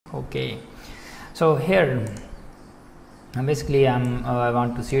Okay, so here basically I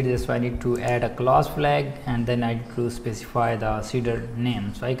want to seed this, so I need to add a class flag and then I need to specify the seeder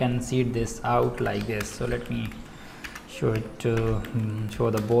name. So I can seed this out like this. So let me show it show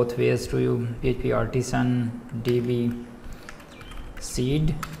the both ways to you. PHP artisan db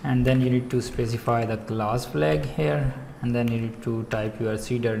seed, and then you need to specify the class flag here, and then you need to type your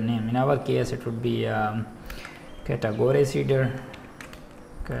seeder name. In our case it would be category seeder,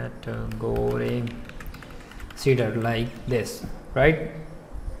 category seeder, like this, right?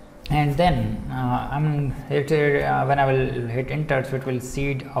 And then when I will hit enter, so it will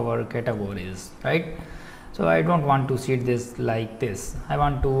seed our categories, right? So I don't want to seed this like this. I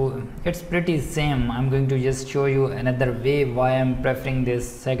want to, it's pretty same. I'm going to just show you another way why I'm preferring this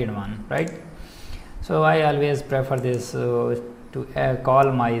second one, right? So I always prefer this to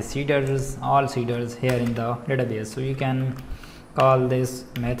call my seeders, all seeders here in the database. So you can call this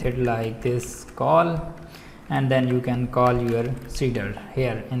method like this, call, and then you can call your seeder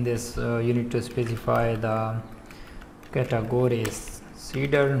here in this. You need to specify the categories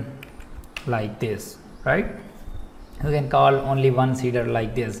seeder like this, right? You can call only one seeder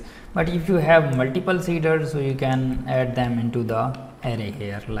like this, but if you have multiple seeders, so you can add them into the array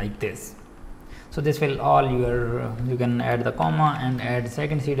here like this. So this will all your you can add the comma and add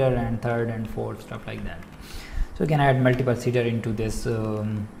second seeder and third and fourth, stuff like that. So you can add multiple seeder into this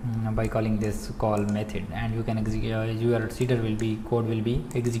by calling this call method, and you can execute your seeder will be code will be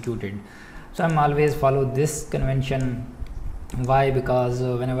executed. So I'm always follow this convention. Why? Because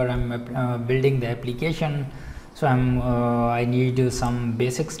whenever I'm building the application, so I need some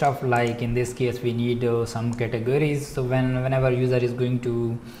basic stuff, like in this case we need some categories. So whenever user is going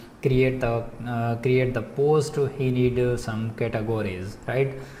to create the post, he need some categories,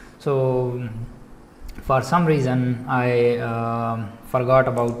 right? So for some reason I forgot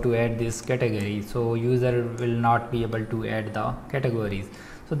about to add this category, so user will not be able to add the categories.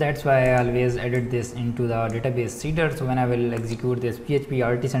 So that's why I always added this into the database seeder. So when I will execute this PHP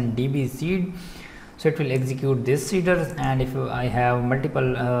artisan db seed, so it will execute this seeders, and if I have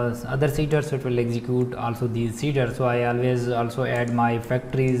multiple other seeders, so it will execute also these seeders. So I always also add my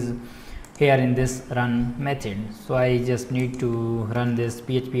factories here in this run method. So I just need to run this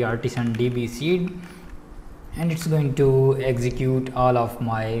PHP artisan db seed, and it's going to execute all of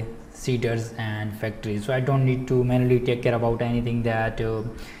my seeders and factories. So I don't need to manually take care about anything, that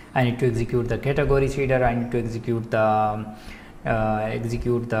I need to execute the category seeder, I need to execute the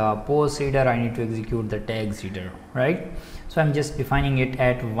post seeder, I need to execute the tag seeder, right? So I'm just defining it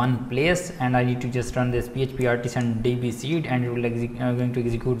at one place, and I need to just run this PHP artisan db seed, and it will going to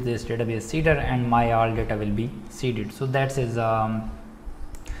execute this database seeder, and my all data will be seeded. So that's his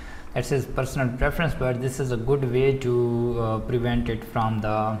personal preference, but this is a good way to prevent it from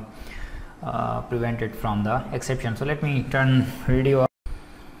the exception. So let me turn video.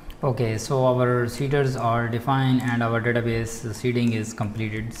 Okay, so our seeders are defined and our database seeding is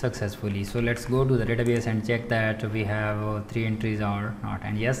completed successfully. So let's go to the database and check that we have 3 entries or not,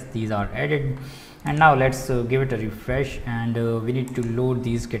 and yes, these are added. And now let's give it a refresh, and we need to load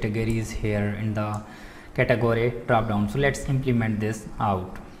these categories here in the category drop down. So let's implement this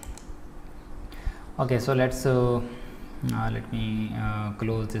out. Okay, so let's let me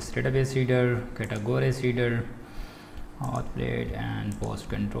close this database seeder, category seeder, auth plate, and post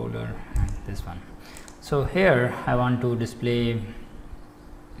controller, and this one. So here I want to display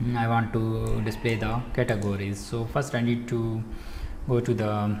the categories. So first I need to go to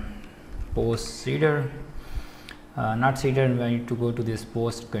the post seeder, not seeder, I need to go to this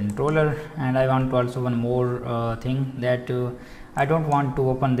post controller, and I want to also one more thing, that I don't want to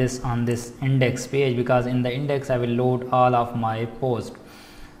open this on this index page, because in the index I will load all of my post.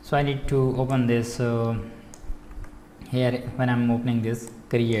 So I need to open this here when I'm opening this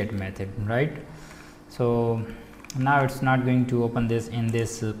create method, right? So now it's not going to open this in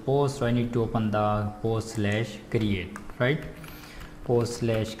this post, so I need to open the post / create, right? Post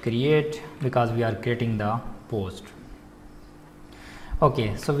 / create, because we are creating the post.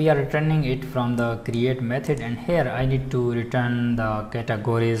 Okay, so we are returning it from the create method, and here I need to return the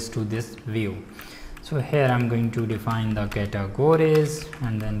categories to this view. So here I'm going to define the categories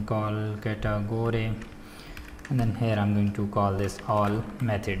and then call category, and then here I'm going to call this all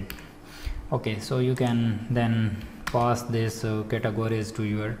method. Okay, so you can then pass this categories to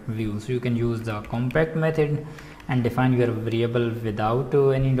your view. So you can use the compact method and define your variable without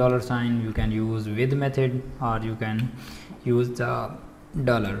any $sign. You can use with method, or you can use the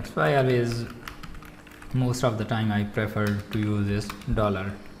 $. So I always, most of the time I prefer to use this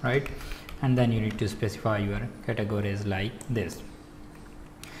 $, right? And then you need to specify your categories like this.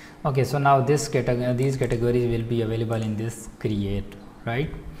 Okay, so now these categories will be available in this create, right?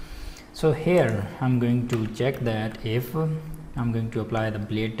 So here I'm going to check that if I'm going to apply the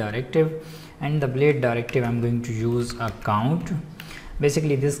blade directive, and the blade directive I'm going to use a count.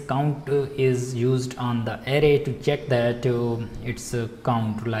 Basically this count is used on the array to check that it's a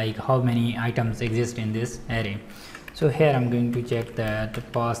count, like how many items exist in this array. So here I'm going to check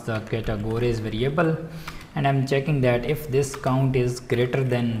that pass the categories variable, and I'm checking that if this count is greater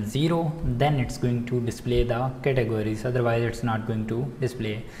than 0, then it's going to display the categories, otherwise it's not going to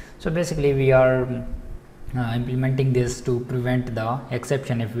display. So basically we are implementing this to prevent the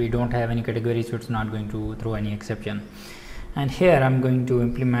exception. If we don't have any categories, so it's not going to throw any exception. And here I'm going to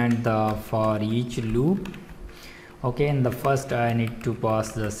implement the for each loop. Okay, in the first I need to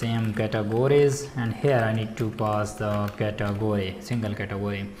pass the same categories, and here I need to pass the category, single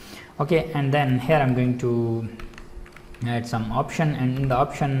category. Okay, and then here I'm going to add some option, and in the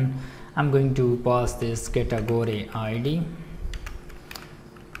option I'm going to pass this category ID.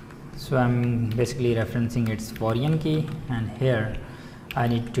 So I'm basically referencing its foreign key, and here I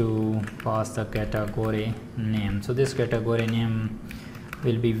need to pass the category name. So this category name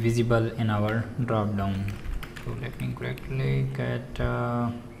will be visible in our drop down. So let me correctly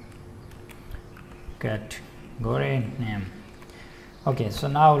category name. Okay, so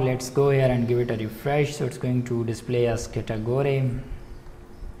now let's go here and give it a refresh. So it's going to display as category.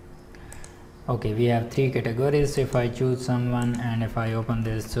 Okay, we have 3 categories. So if I choose someone and if I open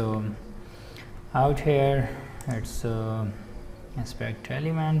this, so out here it's inspect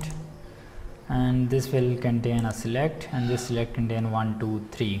element, and this will contain a select, and this select contain 1 2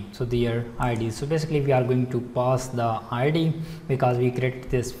 3, so their IDs. So basically we are going to pass the ID because we created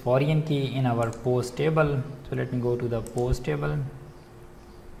this foreign key in our post table. So let me go to the post table,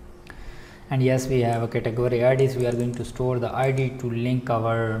 and yes, we have a category ID, so we are going to store the ID to link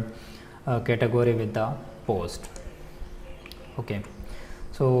our category with the post. Okay,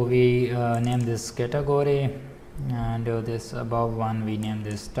 so we name this category, and this above one we name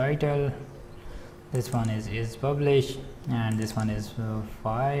this title, this one is published, and this one is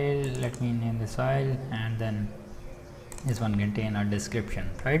file. Let me name this file, and then this one contain a description,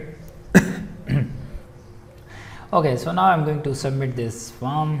 right? Okay, so now I'm going to submit this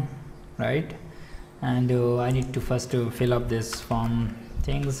form, right? And I need to first fill up this form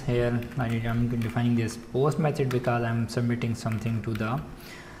things. Here I'm defining this post method because I'm submitting something to the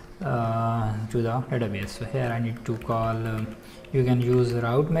database. So here I need to call you can use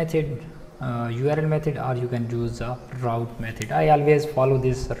route method, URL method, or you can use a route method. I always follow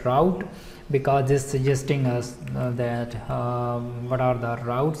this route because this suggesting us that what are the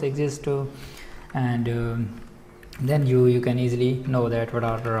routes exist, and then you can easily know that what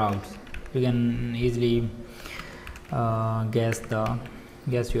are the routes. You can easily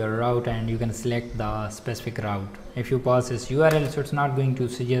guess your route, and you can select the specific route. If you pass this URL, so it's not going to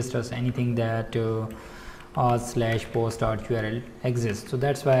suggest us anything that /post.url exists. So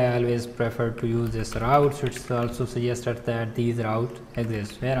that's why I always prefer to use this route. So it's also suggested that these routes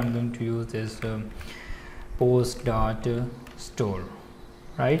exist. Where I'm going to use this post.store,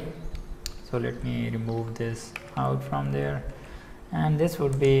 right? So let me remove this out from there, and this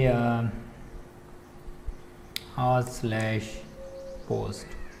would be /post.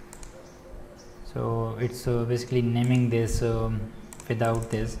 So it's basically naming this without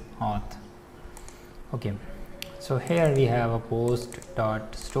this auth. Okay, so here we have a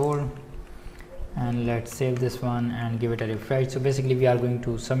post.store, and let's save this one and give it a refresh. So basically we are going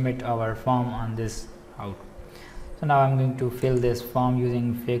to submit our form on this out. So now I'm going to fill this form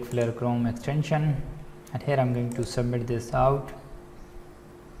using fake flare Chrome extension, and here I'm going to submit this out.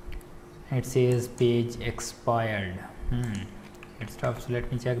 It says page expired. It's tough. So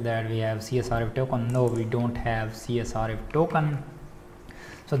let me check that we have CSRF token. No, we don't have CSRF token,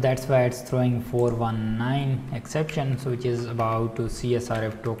 so that's why it's throwing 419 exception, so which is about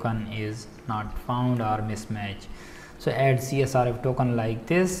CSRF token is not found or mismatch. So add CSRF token like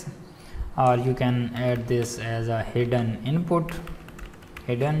this, or you can add this as a hidden input,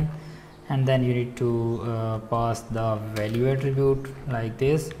 hidden, and then you need to pass the value attribute like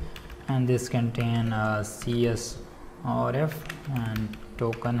this, and this contain CSRF and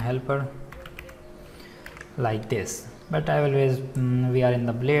token helper like this. But I always we are in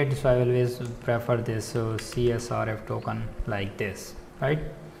the blade, so I always prefer this CSRF token like this, right?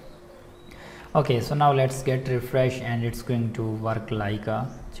 Okay, so now let's get refresh, and it's going to work like a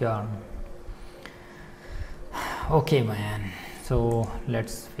charm. Okay man, so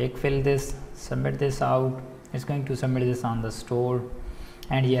let's fake fill this, submit this out. It's going to submit this on the store,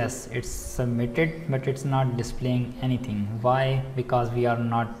 and yes, it's submitted, but it's not displaying anything. Why? Because we are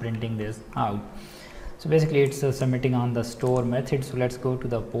not printing this out. So basically it's submitting on the store method. So let's go to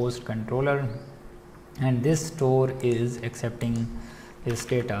the post controller, and this store is accepting this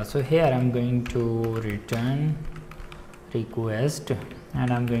data. So here I'm going to return request,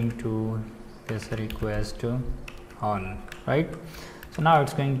 and I'm going to this request all, right? So now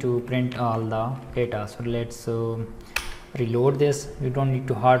it's going to print all the data. So let's reload this. You don't need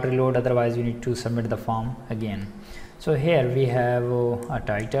to hard reload, otherwise you need to submit the form again. So here we have a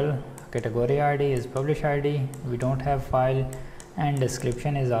title, category ID is publish ID, we don't have file, and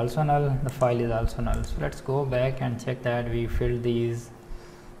description is also null, the file is also null. So let's go back and check that we filled these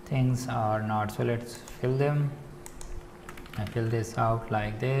things or not. So let's fill them. I fill this out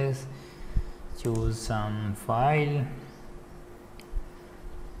like this, choose some file.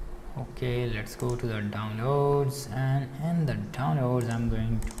 Okay, let's go to the downloads, and in the downloads I'm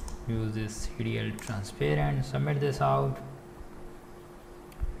going to use this CDL transparent, submit this out,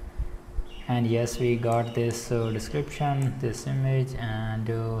 and yes, we got this description, this image,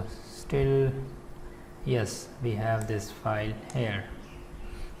 and still yes, we have this file here.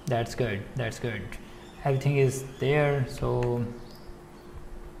 That's good, that's good, everything is there. So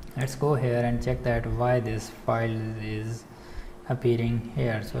let's go here and check that why this file is appearing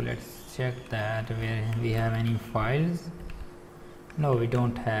here. So let's check that where we have any files. No, we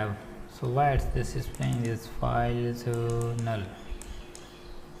don't have. So why is this displaying this file is null?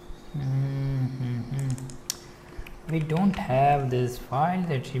 We don't have this file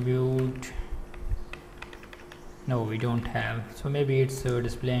attribute. No, we don't have. So maybe it's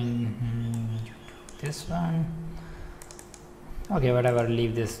displaying this one. Okay, whatever,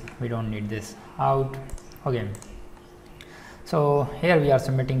 leave this, we don't need this out. Okay, so here we are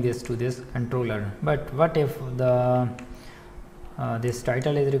submitting this to this controller, but what if the this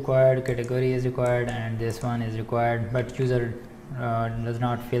title is required, category is required, and this one is required, but user does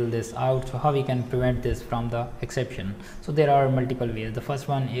not fill this out? So how we can prevent this from the exception? So there are multiple ways. The first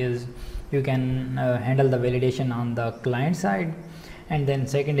one is you can handle the validation on the client side, and then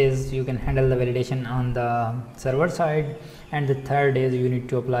second is you can handle the validation on the server side, and the third is you need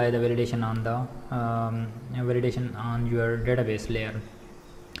to apply the validation on the validation on your database layer.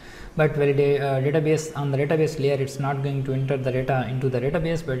 But database, on the database layer, it's not going to enter the data into the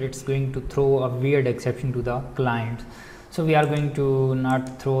database, but it's going to throw a weird exception to the client. So we are going to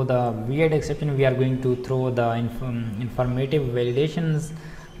not throw the weird exception, we are going to throw the informative validations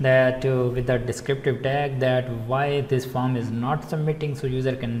that with the descriptive tag that why this form is not submitting, so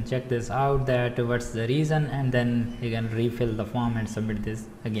user can check this out, that what's the reason, and then he can refill the form and submit this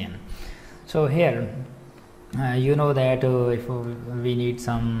again. So here you know that if we need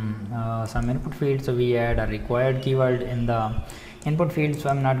some input field, so we add a required keyword in the input field. So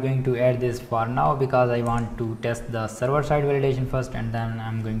I'm not going to add this for now because I want to test the server side validation first, and then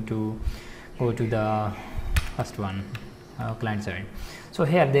I'm going to go to the first one, client side. So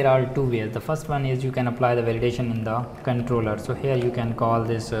here there are two ways. The first one is you can apply the validation in the controller. So here you can call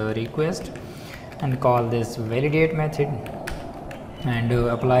this request and call this validate method, and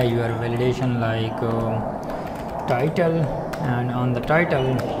apply your validation like title, and on the title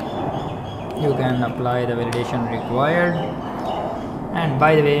you can apply the validation required. And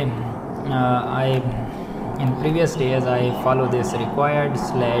by the way, in previous days I follow this required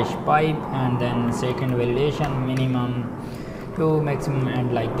 / pipe, and then second validation minimum to maximum,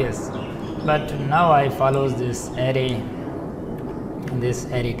 and like this. But now I follows this array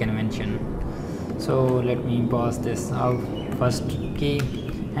convention. So let me pause this out, first key,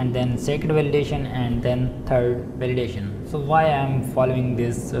 and then second validation, and then third validation. So why I am following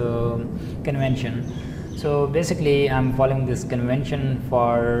this convention? So basically I'm following this convention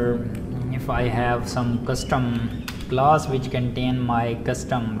for if I have some custom class which contain my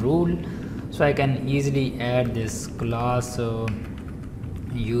custom rule, so I can easily add this class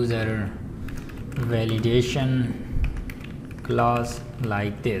user validation class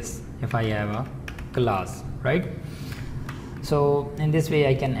like this if I have a class, right? So in this way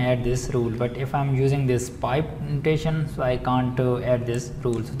I can add this rule, but if I'm using this pipe notation, so I can't add this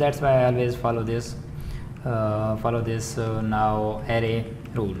rule. So that's why I always follow this now array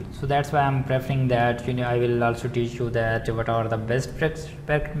rule. So that's why I'm preferring that. I will also teach you that what are the best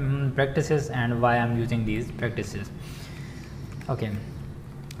practices and why I'm using these practices. Okay,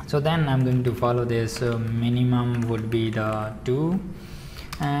 so then I'm going to follow this. Minimum would be the 2,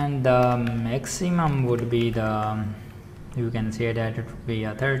 and the maximum would be the, you can say that it would be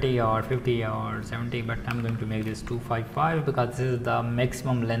a 30 or 50 or 70, but I'm going to make this 255 because this is the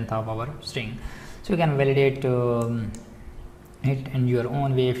maximum length of our string. So you can validate it in your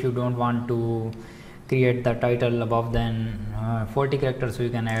own way. If you don't want to create the title above than 40 characters, so you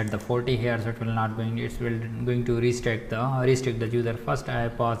can add the 40 here, so it will not going, it will going to restrict the user. First I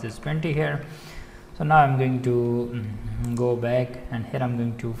pause this 20 here. So now I'm going to go back, and here I'm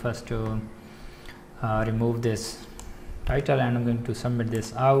going to first remove this title, and I'm going to submit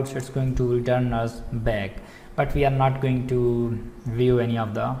this out. So it's going to return us back, but we are not going to view any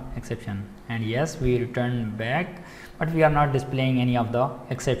of the exception. And yes, we return back, but we are not displaying any of the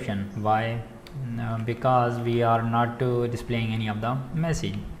exception. Why? Because we are not displaying any of the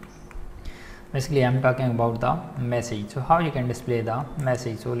message. Basically I'm talking about the message. So how you can display the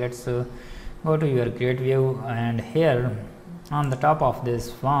message? So let's go to your create view, and here on the top of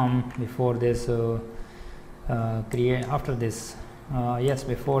this form, before this create, after this yes,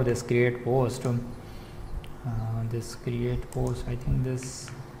 before this create post, this create post, I think this,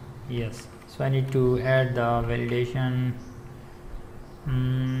 yes, so I need to add the validation.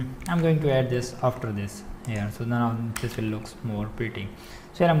 I'm going to add this after this here, so now this will looks more pretty.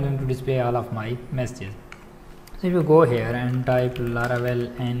 So here I'm going to display all of my messages. So if you go here and type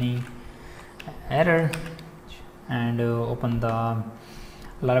Laravel any error, and open the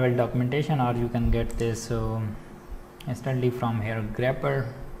Laravel documentation, or you can get this instantly from here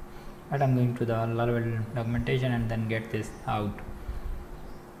grepper, but I'm going to the Laravel documentation and then get this out.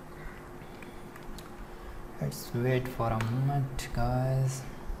 Let's wait for a moment, guys.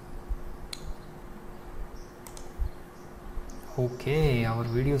 Okay, our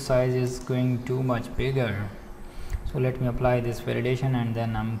video size is going too much bigger, so let me apply this validation, and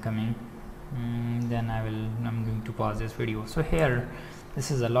then I'm coming. Then I'm going to pause this video. So here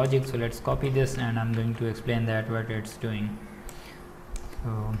this is a logic, so let's copy this, and I'm going to explain that what it's doing.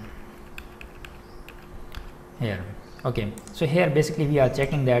 So here, okay, so here basically we are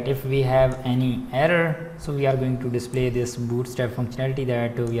checking that if we have any error, so we are going to display this bootstrap functionality,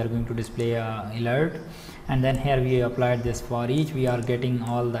 that we are going to display a alert, and then here we applied this for each, we are getting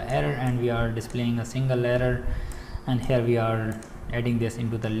all the error, and we are displaying a single error, and here we are adding this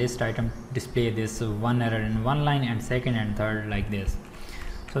into the list item, display this one error in one line, and second and third like this.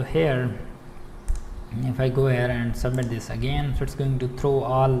 So here if I go here and submit this again, so it's going to throw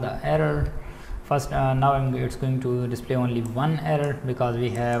all the error first. Now it's going to display only one error, because we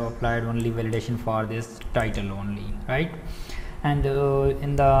have applied only validation for this title only, right? And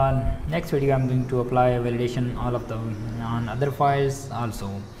in the next video I'm going to apply validation all of them on other files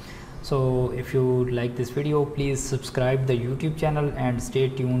also. So if you like this video, please subscribe the YouTube channel and stay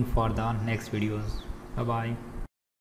tuned for the next videos. Bye bye.